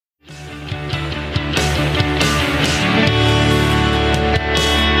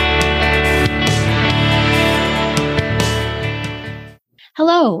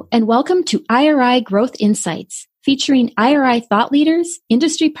Hello, and welcome to IRI Growth Insights, featuring IRI thought leaders,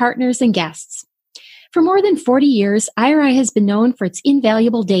 industry partners, and guests. For more than 40 years, IRI has been known for its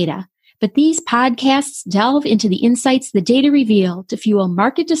invaluable data, but these podcasts delve into the insights the data reveal to fuel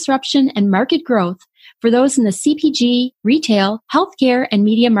market disruption and market growth for those in the CPG, retail, healthcare, and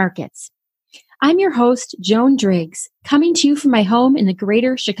media markets. I'm your host, Joan Driggs, coming to you from my home in the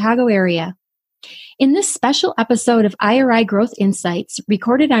greater Chicago area. In this special episode of IRI Growth Insights,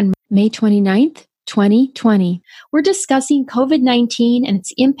 recorded on May 29th, 2020, we're discussing COVID-19 and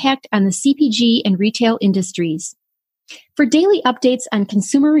its impact on the CPG and retail industries. For daily updates on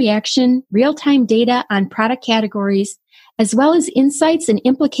consumer reaction, real-time data on product categories, as well as insights and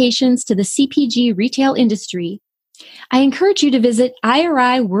implications to the CPG retail industry, I encourage you to visit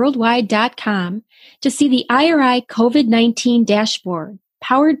iriworldwide.com to see the IRI COVID-19 dashboard,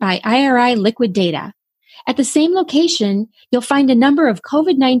 powered by IRI Liquid Data. At the same location, you'll find a number of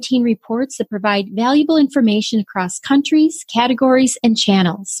COVID-19 reports that provide valuable information across countries, categories, and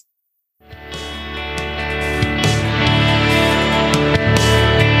channels.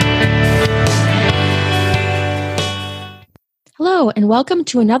 Hello, and welcome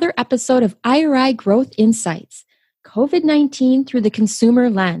to another episode of IRI Growth Insights, COVID-19 through the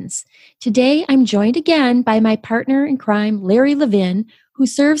consumer lens. Today, I'm joined again by my partner in crime, Larry Levin, who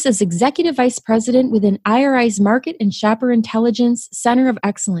serves as Executive Vice President within IRI's Market and Shopper Intelligence Center of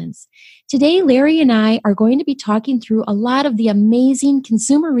Excellence. Today, Larry and I are going to be talking through a lot of the amazing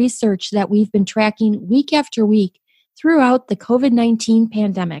consumer research that we've been tracking week after week throughout the COVID-19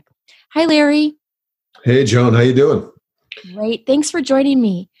 pandemic. Hi, Larry. Hey, Joan. How you doing? Great. Thanks for joining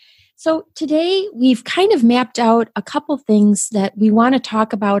me. So today, we've kind of mapped out a couple things that we want to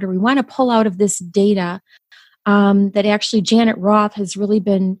talk about or we want to pull out of this data that actually Janet Roth has really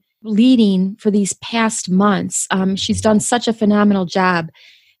been leading for these past months. She's done such a phenomenal job.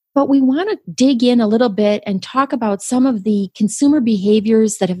 But we want to dig in a little bit and talk about some of the consumer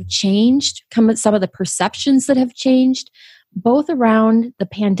behaviors that have changed, some of the perceptions that have changed, both around the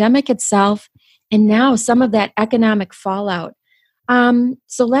pandemic itself and now some of that economic fallout.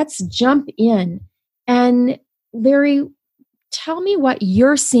 So let's jump in. And Larry, tell me what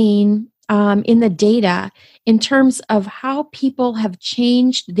you're seeing in the data in terms of how people have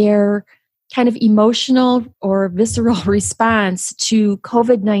changed their kind of emotional or visceral response to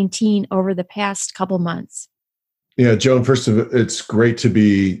COVID-19 over the past couple months. Yeah, Joan, first of all, it's great to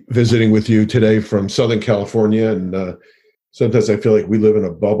be visiting with you today from Southern California. And sometimes I feel like we live in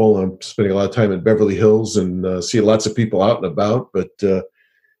a bubble. I'm spending a lot of time in Beverly Hills and see lots of people out and about, but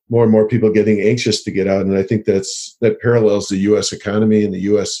more and more people getting anxious to get out. And I think that parallels the U.S. economy and the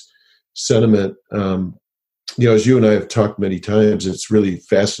U.S. sentiment. As you and I have talked many times, it's really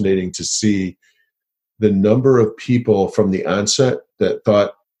fascinating to see the number of people from the onset that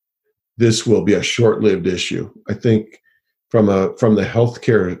thought this will be a short-lived issue. I think from the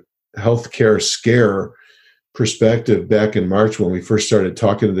healthcare scare perspective, back in March when we first started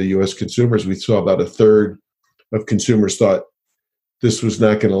talking to the U.S. consumers, we saw about a third of consumers thought this was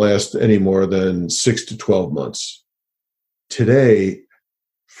not going to last any more than 6 to 12 months. Today,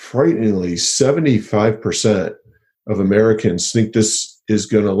 frighteningly, 75% of Americans think this is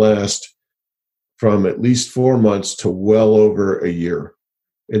going to last from at least 4 months to well over a year.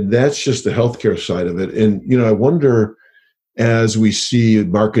 And that's just the healthcare side of it. And, I wonder, as we see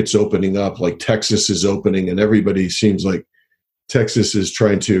markets opening up, like Texas is opening, and everybody seems like Texas is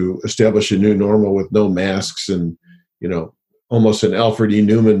trying to establish a new normal with no masks and, almost an Alfred E.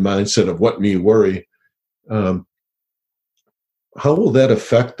 Newman mindset of what me worry. How will that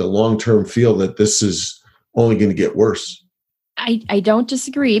affect the long-term feel that this is only going to get worse? I don't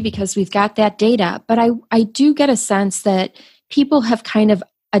disagree because we've got that data, but I do get a sense that people have kind of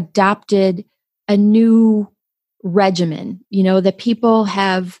adopted a new regimen, that people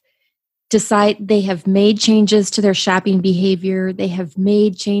have they have made changes to their shopping behavior. They have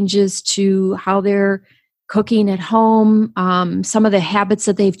made changes to how they're cooking at home, some of the habits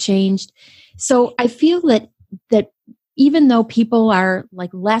that they've changed. So I feel that even though people are like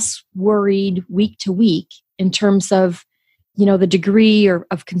less worried week to week in terms of, the degree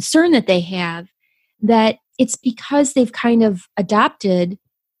of concern that they have, that it's because they've kind of adopted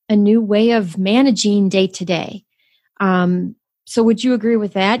a new way of managing day to day. So would you agree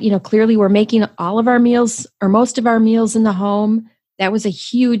with that? Clearly we're making all of our meals or most of our meals in the home. That was a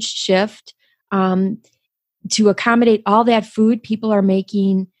huge shift. To accommodate all that food, people are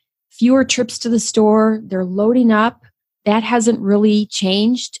making fewer trips to the store. They're loading up. That hasn't really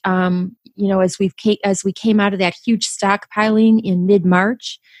changed. As we came out of that huge stockpiling in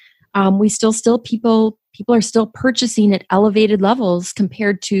mid-March, we still people people are still purchasing at elevated levels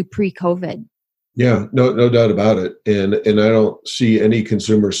compared to pre-COVID. Yeah, no doubt about it. And I don't see any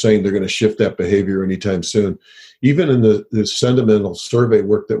consumers saying they're going to shift that behavior anytime soon. Even in the sentimental survey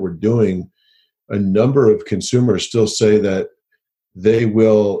work that we're doing, a number of consumers still say that they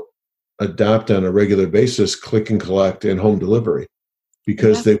will adopt on a regular basis click and collect and home delivery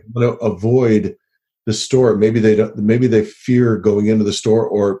because they want to avoid the store. Maybe they don't. Maybe they fear going into the store,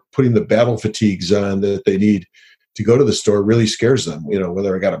 or putting the battle fatigues on that they need to go to the store really scares them.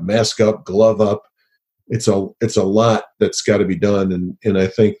 Whether I got to mask up, glove up, it's a lot that's got to be done. And I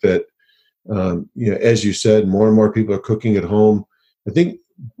think that as you said, more and more people are cooking at home. I think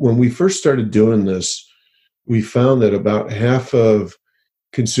when we first started doing this, we found that about half of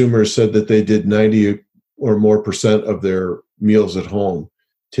consumers said that they did 90 or more percent of their meals at home.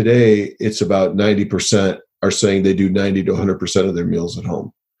 Today, it's about 90% are saying they do 90 to 100% of their meals at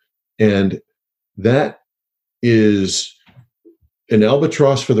home. And that is an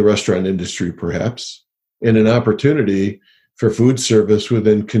albatross for the restaurant industry, perhaps, and an opportunity for food service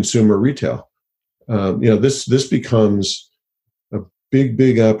within consumer retail. This becomes a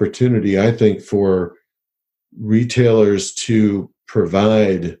big opportunity, I think, for retailers to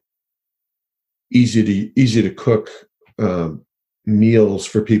provide easy to cook meals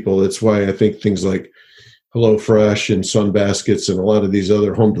for people. That's why I think things like HelloFresh and Sunbaskets and a lot of these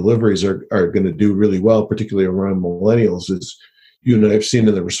other home deliveries are going to do really well, particularly around millennials, as you and I have seen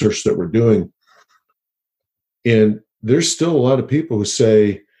in the research that we're doing. And there's still a lot of people who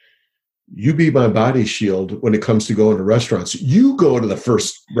say, you be my body shield when it comes to going to restaurants. You go to the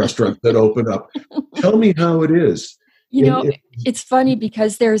first restaurant that open up. Tell me how it is. It's funny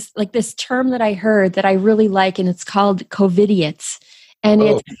because there's like this term that I heard that I really like, and it's called COVIDiots. And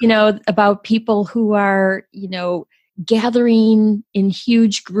it's, about people who are, gathering in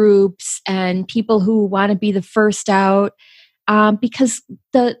huge groups and people who want to be the first out. Because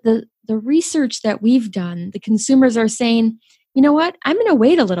the research that we've done, the consumers are saying, you know what, I'm going to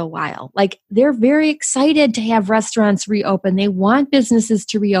wait a little while. Like, they're very excited to have restaurants reopen. They want businesses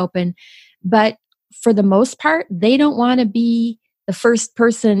to reopen. But for the most part, they don't want to be the first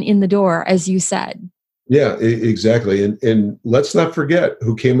person in the door, as you said. Yeah, exactly. And let's not forget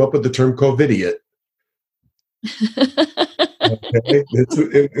who came up with the term COVIDiot. Okay?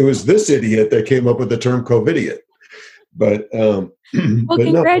 It was this idiot that came up with the term COVIDiot. But well,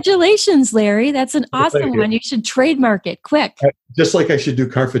 congratulations, Larry. That's an awesome one. You should trademark it quick. Just like I should do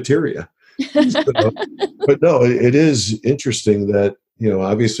Carfeteria. But no, it is interesting that,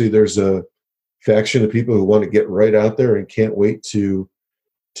 obviously there's a faction of people who want to get right out there and can't wait to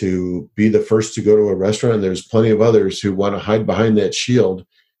be the first to go to a restaurant. And there's plenty of others who want to hide behind that shield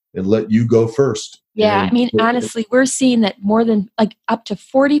and let you go first. Yeah. Honestly, we're seeing that more than up to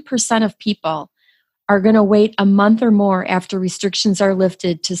 40% of people are going to wait a month or more after restrictions are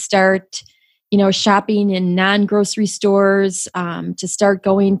lifted to start, shopping in non-grocery stores, to start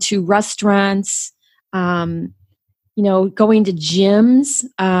going to restaurants, going to gyms,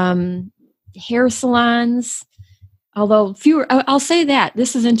 hair salons, although fewer. I'll say that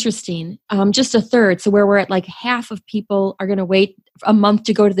this is interesting. Just a third. So where we're at half of people are going to wait a month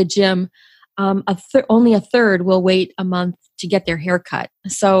to go to the gym. Only a third will wait a month to get their hair cut.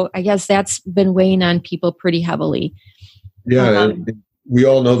 So I guess that's been weighing on people pretty heavily. Yeah. We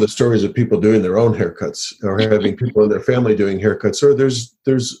all know the stories of people doing their own haircuts or having people in their family doing haircuts. Or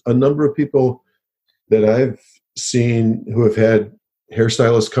there's a number of people that I've seen who have had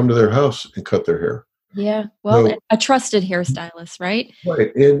hairstylists come to their house and cut their hair. Yeah. Well, a trusted hairstylist, right?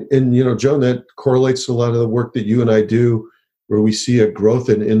 Right. And Joan, that correlates to a lot of the work that you and I do, where we see a growth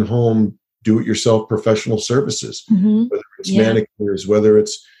in in-home do-it-yourself professional services, whether it's manicures, whether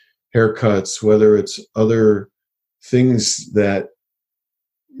it's haircuts, whether it's other things that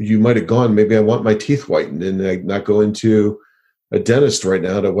you might have gone, maybe I want my teeth whitened and I not go into a dentist right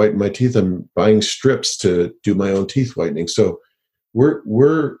now to whiten my teeth. I'm buying strips to do my own teeth whitening. So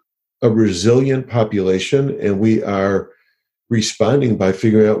we're a resilient population, and we are responding by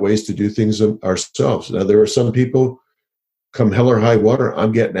figuring out ways to do things ourselves. Now, there are some people, come hell or high water,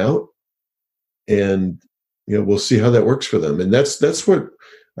 I'm getting out. And we'll see how that works for them. And that's what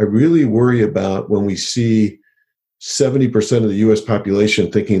I really worry about when we see 70% of the U.S.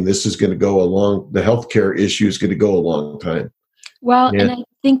 population thinking this is going to go along, the healthcare issue is going to go a long time. Well, and I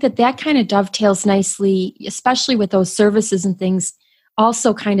think that kind of dovetails nicely, especially with those services and things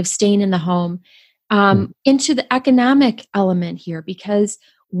also kind of staying in the home, into the economic element here, because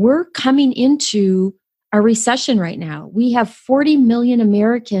we're coming into a recession right now. We have 40 million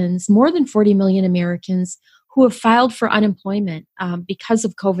Americans, more than 40 million Americans, who have filed for unemployment because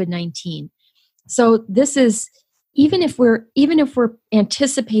of COVID-19. So this is, even if we're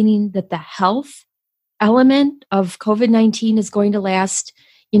anticipating that the health element of COVID-19 is going to last,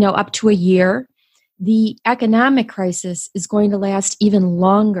 up to a year, the economic crisis is going to last even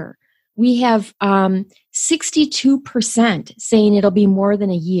longer. We have 62% saying it'll be more than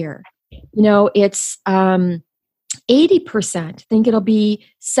a year. It's 80% think it'll be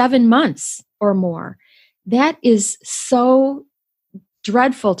 7 months or more. That is so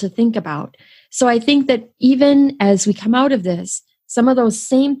dreadful to think about. So I think that even as we come out of this, some of those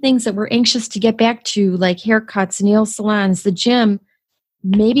same things that we're anxious to get back to, like haircuts, nail salons, the gym,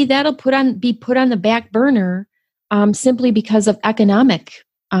 maybe that'll be put on the back burner simply because of economic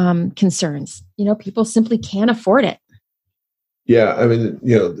concerns. People simply can't afford it. Yeah, I mean,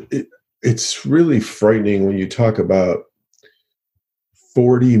 it's really frightening when you talk about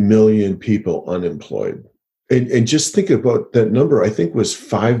 40 million people unemployed. And just think about that number, I think was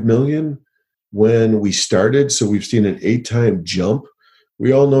 5 million when we started. So we've seen an 8-time jump.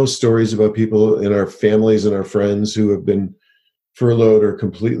 We all know stories about people in our families and our friends who have been furloughed or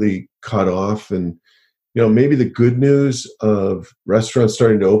completely cut off. And, maybe the good news of restaurants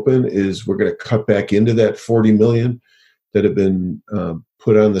starting to open is we're going to cut back into that 40 million that have been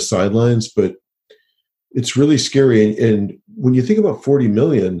put on the sidelines. But it's really scary. And when you think about 40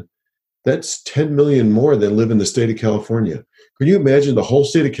 million, that's 10 million more than live in the state of California. Can you imagine the whole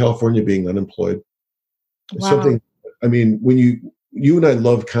state of California being unemployed? Wow. When you and I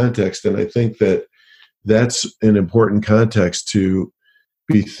love context, and I think that that's an important context to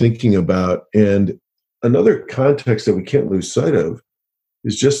be thinking about. And another context that we can't lose sight of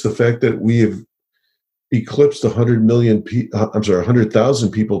is just the fact that we have eclipsed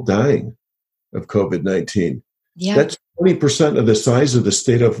 100,000 people dying of COVID-19. Yeah. That's 20% of the size of the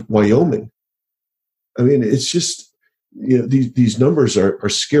state of Wyoming. I mean, it's just, these numbers are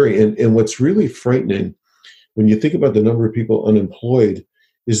scary. And what's really frightening when you think about the number of people unemployed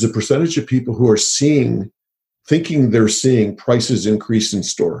is the percentage of people who are thinking they're seeing prices increase in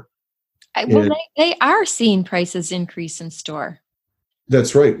store. They are seeing prices increase in store.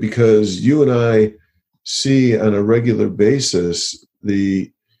 That's right, because you and I see on a regular basis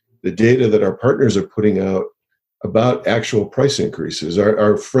the data that our partners are putting out about actual price increases.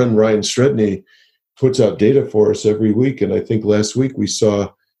 Our friend Ryan Stredney puts out data for us every week, and I think last week we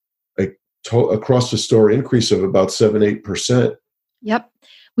saw across the store increase of about 7-8%. Yep.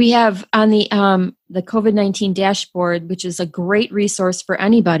 We have on the COVID-19 dashboard, which is a great resource for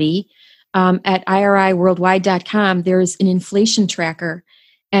anybody, at iriworldwide.com, there's an inflation tracker,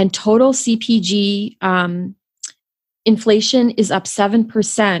 and total CPG inflation is up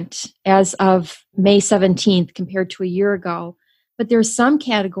 7% as of May 17th compared to a year ago. But there's some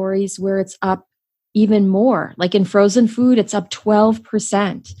categories where it's up even more. Like in frozen food, it's up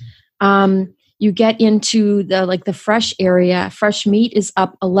 12%. You get into the fresh area, fresh meat is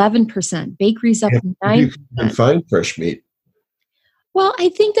up 11%. Bakeries up 9%. You can find fresh meat. Well, I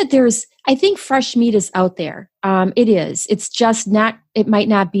think fresh meat is out there. It is. It's just not, it might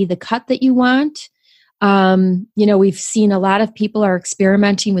not be the cut that you want. We've seen a lot of people are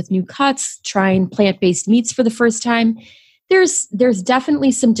experimenting with new cuts, trying plant-based meats for the first time. There's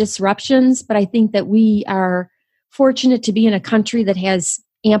definitely some disruptions, but I think that we are fortunate to be in a country that has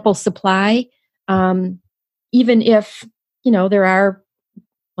ample supply, even if, there are,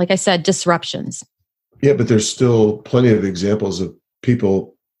 like I said, disruptions. Yeah, but there's still plenty of examples of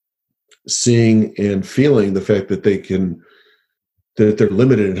people seeing and feeling the fact that that they're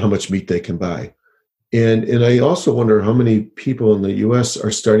limited in how much meat they can buy. And I also wonder how many people in the U.S.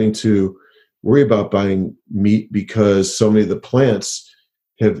 are starting to worry about buying meat because so many of the plants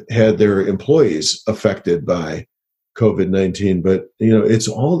have had their employees affected by COVID-19. But, it's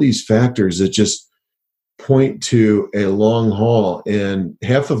all these factors that just point to a long haul. And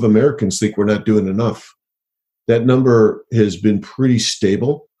half of Americans think we're not doing enough. That number has been pretty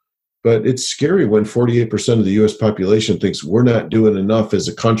stable, but it's scary when 48% of the U.S. population thinks we're not doing enough as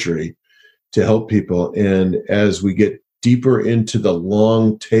a country to help people. And as we get deeper into the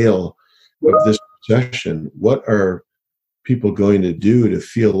long tail of this recession, what are people going to do to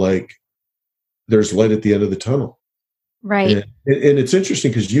feel like there's light at the end of the tunnel? Right. And it's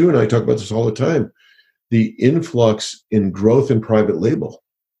interesting because you and I talk about this all the time, the influx in growth in private label.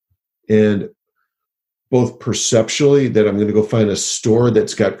 And both perceptually that I'm going to go find a store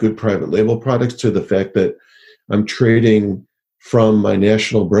that's got good private label products to the fact that I'm trading from my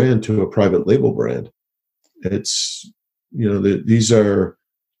national brand to a private label brand. It's, these are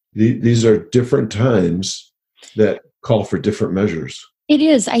different times that call for different measures. It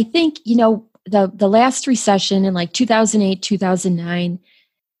is. I think, the last recession in like 2008, 2009,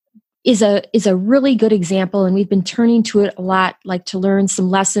 is a really good example, and we've been turning to it a lot, like to learn some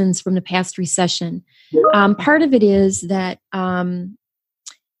lessons from the past recession. Part of it is that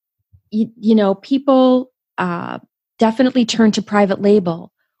people definitely turn to private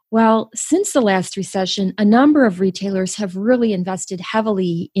label. Well, since the last recession, a number of retailers have really invested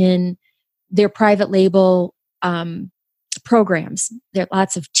heavily in their private label programs. There are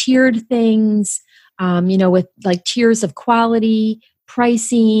lots of tiered things, with like tiers of quality,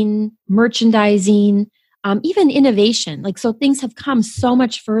 pricing, merchandising, even innovation. Like, so things have come so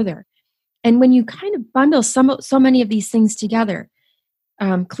much further. And when you kind of bundle so many of these things together,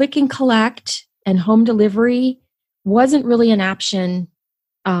 click and collect and home delivery wasn't really an option.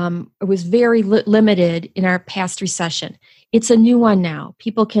 It was very limited in our past recession. It's a new one now.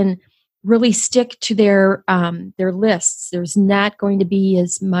 People can really stick to their lists. There's not going to be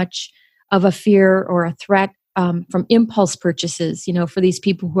as much of a fear or a threat from impulse purchases, for these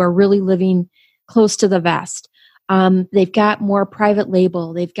people who are really living close to the vest. They've got more private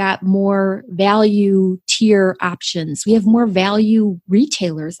label. They've got more value tier options. We have more value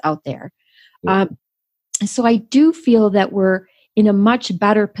retailers out there. So I do feel that we're in a much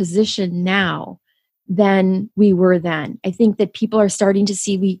better position now than we were then. I think that people are starting to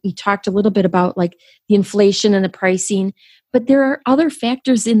see, we talked a little bit about like the inflation and the pricing, but there are other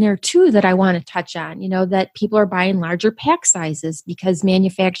factors in there too that I want to touch on, that people are buying larger pack sizes because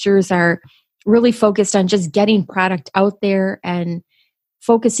manufacturers are really focused on just getting product out there and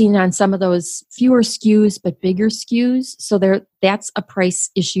focusing on some of those fewer SKUs but bigger SKUs. So that's a price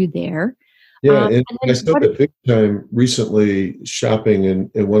issue there. Yeah, and I saw that big time recently shopping in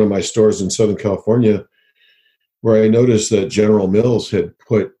one of my stores in Southern California, where I noticed that General Mills had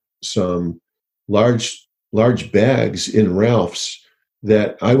put some large bags in Ralph's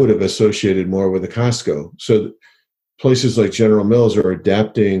that I would have associated more with a Costco. So places like General Mills are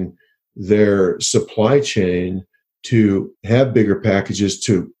adapting their supply chain to have bigger packages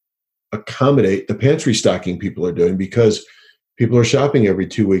to accommodate the pantry stocking people are doing, because people are shopping every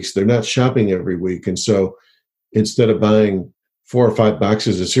 2 weeks. They're not shopping every week. And so instead of buying 4 or 5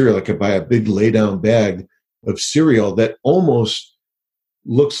 boxes of cereal, I could buy a big lay down bag of cereal that almost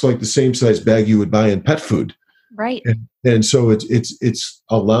looks like the same size bag you would buy in pet food. Right. And so it's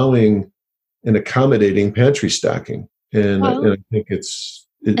allowing and accommodating pantry stocking. And I think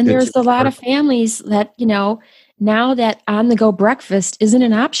there's a lot of families that, now that on-the-go breakfast isn't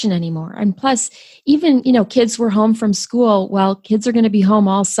an option anymore. And plus, even, kids were home from school. Well, kids are going to be home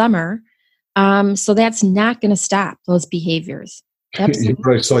all summer. So that's not going to stop those behaviors.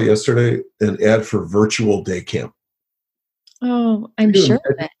 Absolutely. I saw yesterday an ad for virtual day camp. Oh, I'm sure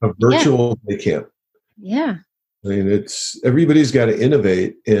of it. A virtual day camp. Yeah. I mean, everybody's got to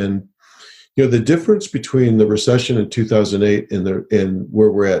innovate. And, the difference between the recession in 2008 and where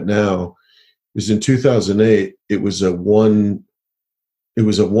we're at now is in 2008, it was a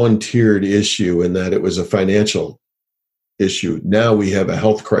one-tiered issue in that it was a financial issue. Now we have a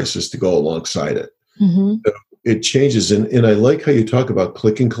health crisis to go alongside it. Mm-hmm. So it changes. And I like how you talk about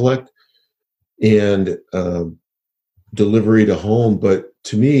click and collect and delivery to home. But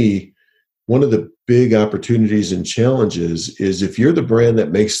to me, one of the big opportunities and challenges is if you're the brand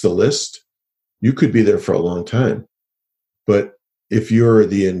that makes the list, you could be there for a long time. But if you're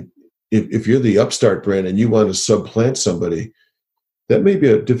the upstart brand and you want to supplant somebody, that may be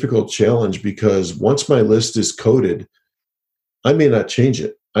a difficult challenge, because once my list is coded, I may not change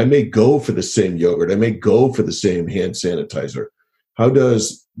it. I may go for the same yogurt. I may go for the same hand sanitizer. How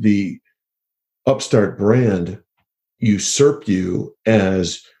does the upstart brand usurp you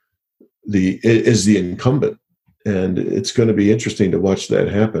as the incumbent? And it's going to be interesting to watch that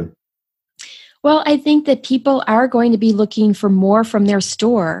happen. Well, I think that people are going to be looking for more from their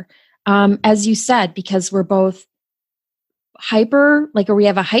store, as you said, because we're both we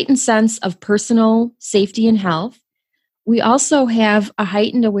have a heightened sense of personal safety and health. We also have a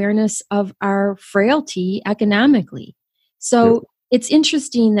heightened awareness of our frailty economically. So It's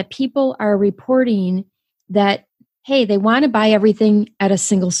interesting that people are reporting that, hey, they want to buy everything at a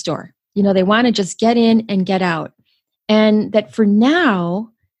single store. They want to just get in and get out. And that for now,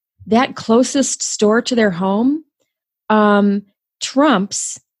 that closest store to their home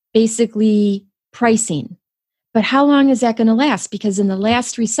trumps basically pricing. But how long is that going to last? Because in the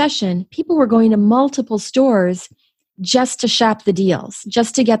last recession, people were going to multiple stores just to shop the deals,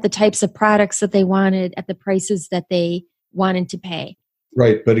 just to get the types of products that they wanted at the prices that they wanted to pay.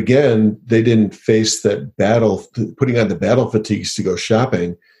 Right. But again, they didn't face that battle, putting on the battle fatigues to go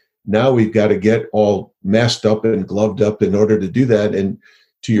shopping. Now we've got to get all masked up and gloved up in order to do that. And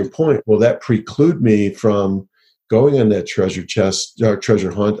to your point, will that preclude me from going on that treasure chest or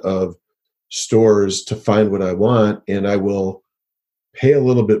treasure hunt of stores to find what I want, and I will pay a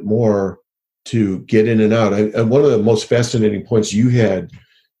little bit more to get in and out. And one of the most fascinating points you had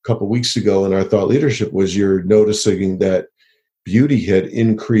a couple of weeks ago in our thought leadership was you're noticing that beauty had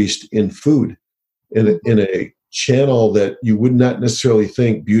increased in food in a channel that you would not necessarily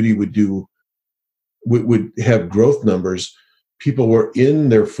think beauty would have growth numbers. People were in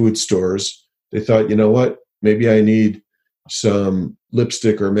their food stores. They thought, you know what, maybe I need some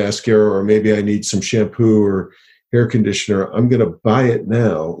lipstick or mascara, or maybe I need some shampoo or hair conditioner. I'm going to buy it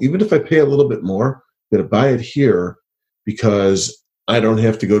now. Even if I pay a little bit more, I'm going to buy it here because I don't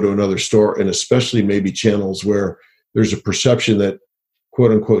have to go to another store, and especially maybe channels where there's a perception that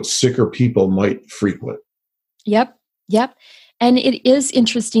quote unquote sicker people might frequent. Yep. And it is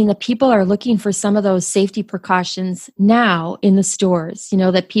interesting that people are looking for some of those safety precautions now in the stores,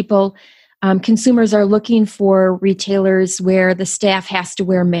 that people, consumers are looking for retailers where the staff has to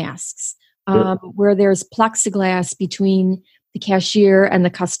wear masks, where there's plexiglass between the cashier and the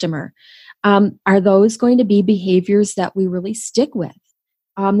customer. Are those going to be behaviors that we really stick with?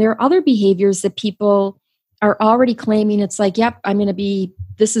 There are other behaviors that people are already claiming. It's like, yep,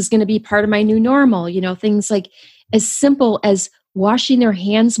 this is going to be part of my new normal. Things like as simple as washing their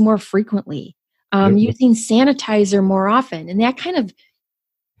hands more frequently, using sanitizer more often. And that kind of,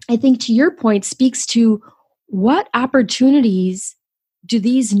 I think to your point, speaks to what opportunities do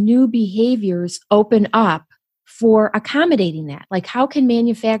these new behaviors open up for accommodating that? Like, how can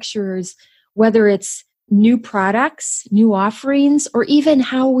manufacturers, whether it's new products, new offerings, or even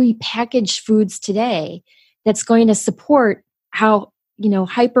how we package foods today, that's going to support how,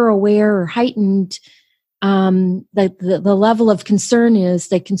 hyper aware or heightened the level of concern is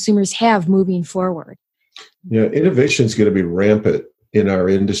that consumers have moving forward. Yeah, innovation is going to be rampant in our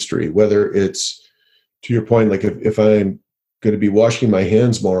industry, whether it's, to your point, like if I'm going to be washing my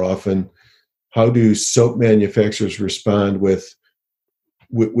hands more often, how do soap manufacturers respond with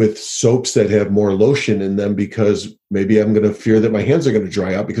soaps that have more lotion in them, because maybe I'm going to fear that my hands are going to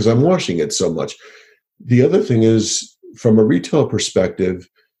dry out because I'm washing it so much. The other thing is, from a retail perspective,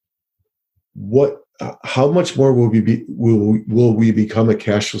 how much more will we become a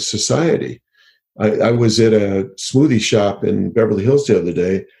cashless society? I was at a smoothie shop in Beverly Hills the other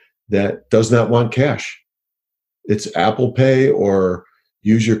day that does not want cash. It's Apple Pay or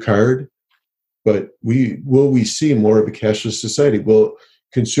use your card. But will we see more of a cashless society? Will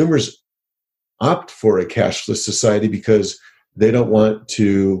consumers opt for a cashless society because they don't want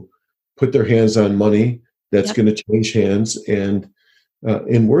to put their hands on money that's going to change hands and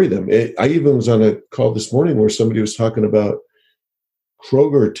worry them? I even was on a call this morning where somebody was talking about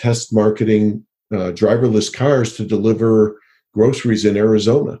Kroger test marketing driverless cars to deliver groceries in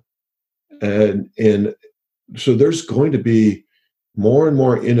Arizona. And so there's going to be more and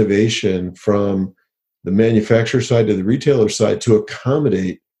more innovation from the manufacturer side to the retailer side to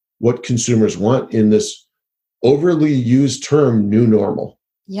accommodate what consumers want in this overly used term, new normal.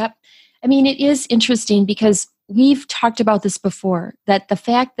 Yep. I mean, it is interesting because we've talked about this before, that the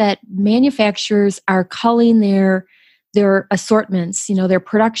fact that manufacturers are culling their assortments, their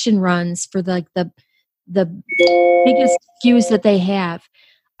production runs for the biggest SKUs that they have,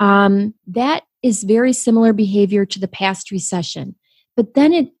 that is very similar behavior to the past recession. But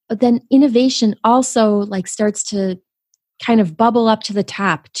then innovation also starts to kind of bubble up to the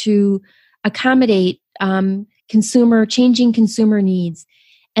top to accommodate changing consumer needs.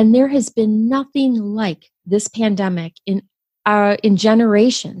 And there has been nothing like this pandemic in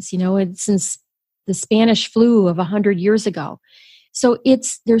generations, since the Spanish flu of 100 years ago. So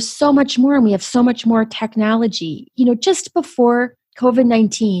there's so much more, and we have so much more technology. Just before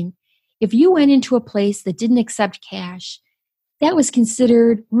COVID-19, if you went into a place that didn't accept cash, that was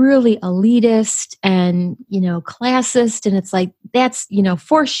considered really elitist and, classist. And it's like, that's,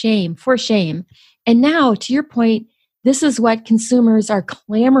 for shame. And now, to your point, this is what consumers are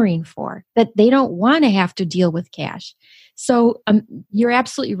clamoring for, that they don't want to have to deal with cash. So you're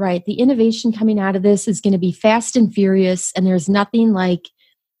absolutely right. The innovation coming out of this is going to be fast and furious. And there's nothing like,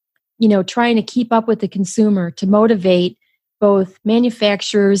 trying to keep up with the consumer to motivate both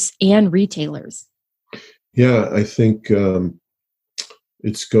manufacturers and retailers. Yeah, I think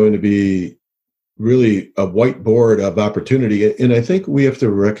it's going to be really a whiteboard of opportunity. And I think we have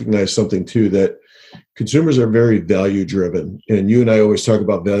to recognize something too, that consumers are very value driven. And you and I always talk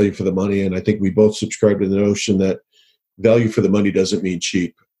about value for the money. And I think we both subscribe to the notion that value for the money doesn't mean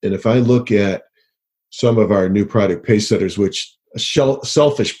cheap. And if I look at some of our new product pace setters, which a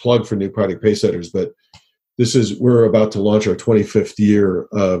selfish plug for new product pace setters, but we're about to launch our 25th year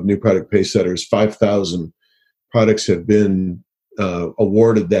of new product pace setters, 5,000 products have been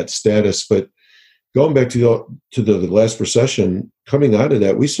awarded that status. But going back to the last recession, coming out of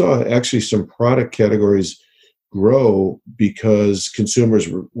that, we saw actually some product categories grow because consumers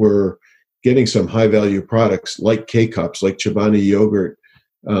were getting some high-value products like K-Cups, like Chobani yogurt,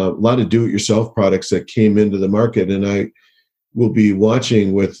 a lot of do-it-yourself products that came into the market. And I will be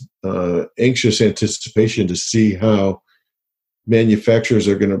watching with anxious anticipation to see how manufacturers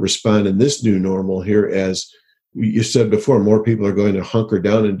are going to respond in this new normal here. As you said before, more people are going to hunker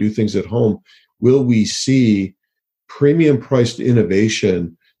down and do things at home. Will we see premium priced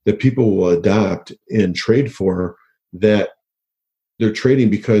innovation that people will adopt and trade for, that they're trading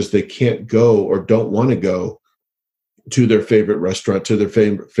because they can't go or don't want to go to their favorite restaurant, to their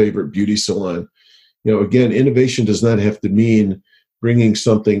favorite beauty salon? Again, innovation does not have to mean bringing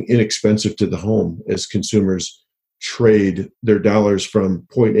something inexpensive to the home as consumers trade their dollars from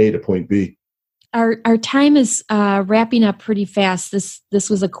point A to point B. Our time is wrapping up pretty fast. This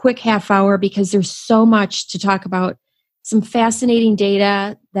was a quick half hour because there's so much to talk about. Some fascinating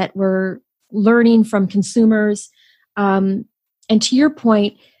data that we're learning from consumers. And to your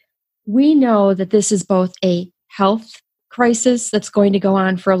point, we know that this is both a health crisis that's going to go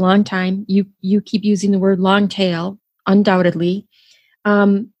on for a long time. You keep using the word long tail, undoubtedly.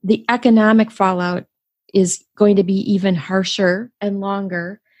 The economic fallout is going to be even harsher and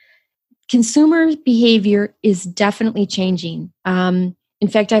longer. Consumer behavior is definitely changing. In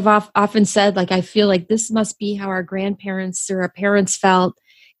fact, I've often said, I feel like this must be how our grandparents or our parents felt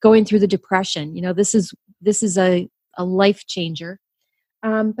going through the Depression. This is a life changer.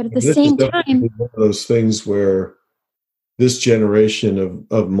 But at the same time, one of those things where this generation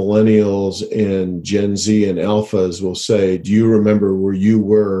of millennials and Gen Z and alphas will say, do you remember where you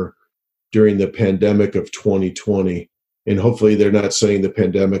were during the pandemic of 2020? And hopefully they're not saying the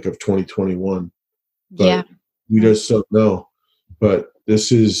pandemic of 2021. But we just don't know. But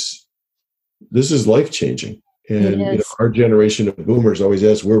this is life changing. And our generation of boomers always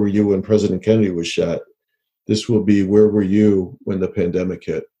ask, where were you when President Kennedy was shot? This will be, where were you when the pandemic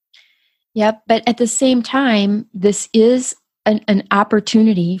hit? Yep. But at the same time, this is an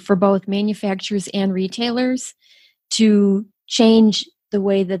opportunity for both manufacturers and retailers to change the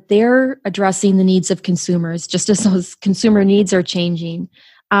way that they're addressing the needs of consumers, just as those consumer needs are changing.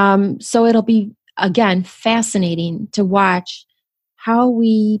 So it'll be, again, fascinating to watch how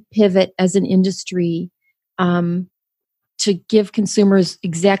we pivot as an industry to give consumers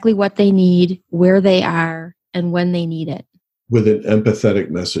exactly what they need, where they are, and when they need it. With an empathetic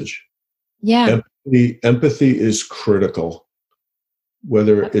message. Yeah. Empathy is critical.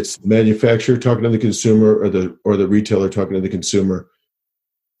 Whether it's the manufacturer talking to the consumer or the retailer talking to the consumer,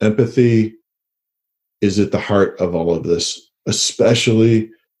 empathy is at the heart of all of this,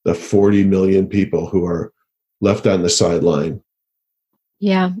 especially the 40 million people who are left on the sideline.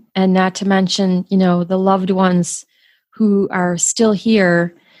 Yeah. And not to mention, the loved ones who are still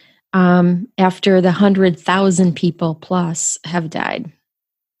here after the 100,000 people plus have died.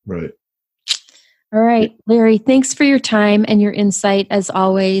 Right. All right, Larry, thanks for your time and your insight as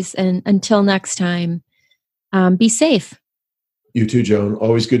always. And until next time, be safe. You too, Joan.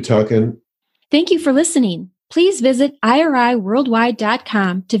 Always good talking. Thank you for listening. Please visit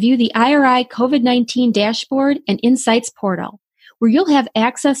IRIworldwide.com to view the IRI COVID-19 dashboard and insights portal, where you'll have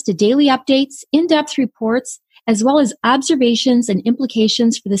access to daily updates, in-depth reports, as well as observations and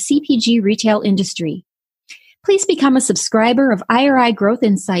implications for the CPG retail industry. Please become a subscriber of IRI Growth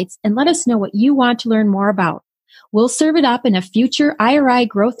Insights and let us know what you want to learn more about. We'll serve it up in a future IRI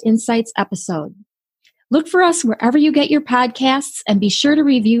Growth Insights episode. Look for us wherever you get your podcasts and be sure to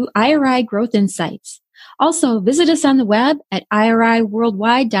review IRI Growth Insights. Also, visit us on the web at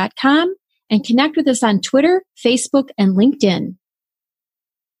IRIworldwide.com and connect with us on Twitter, Facebook, and LinkedIn.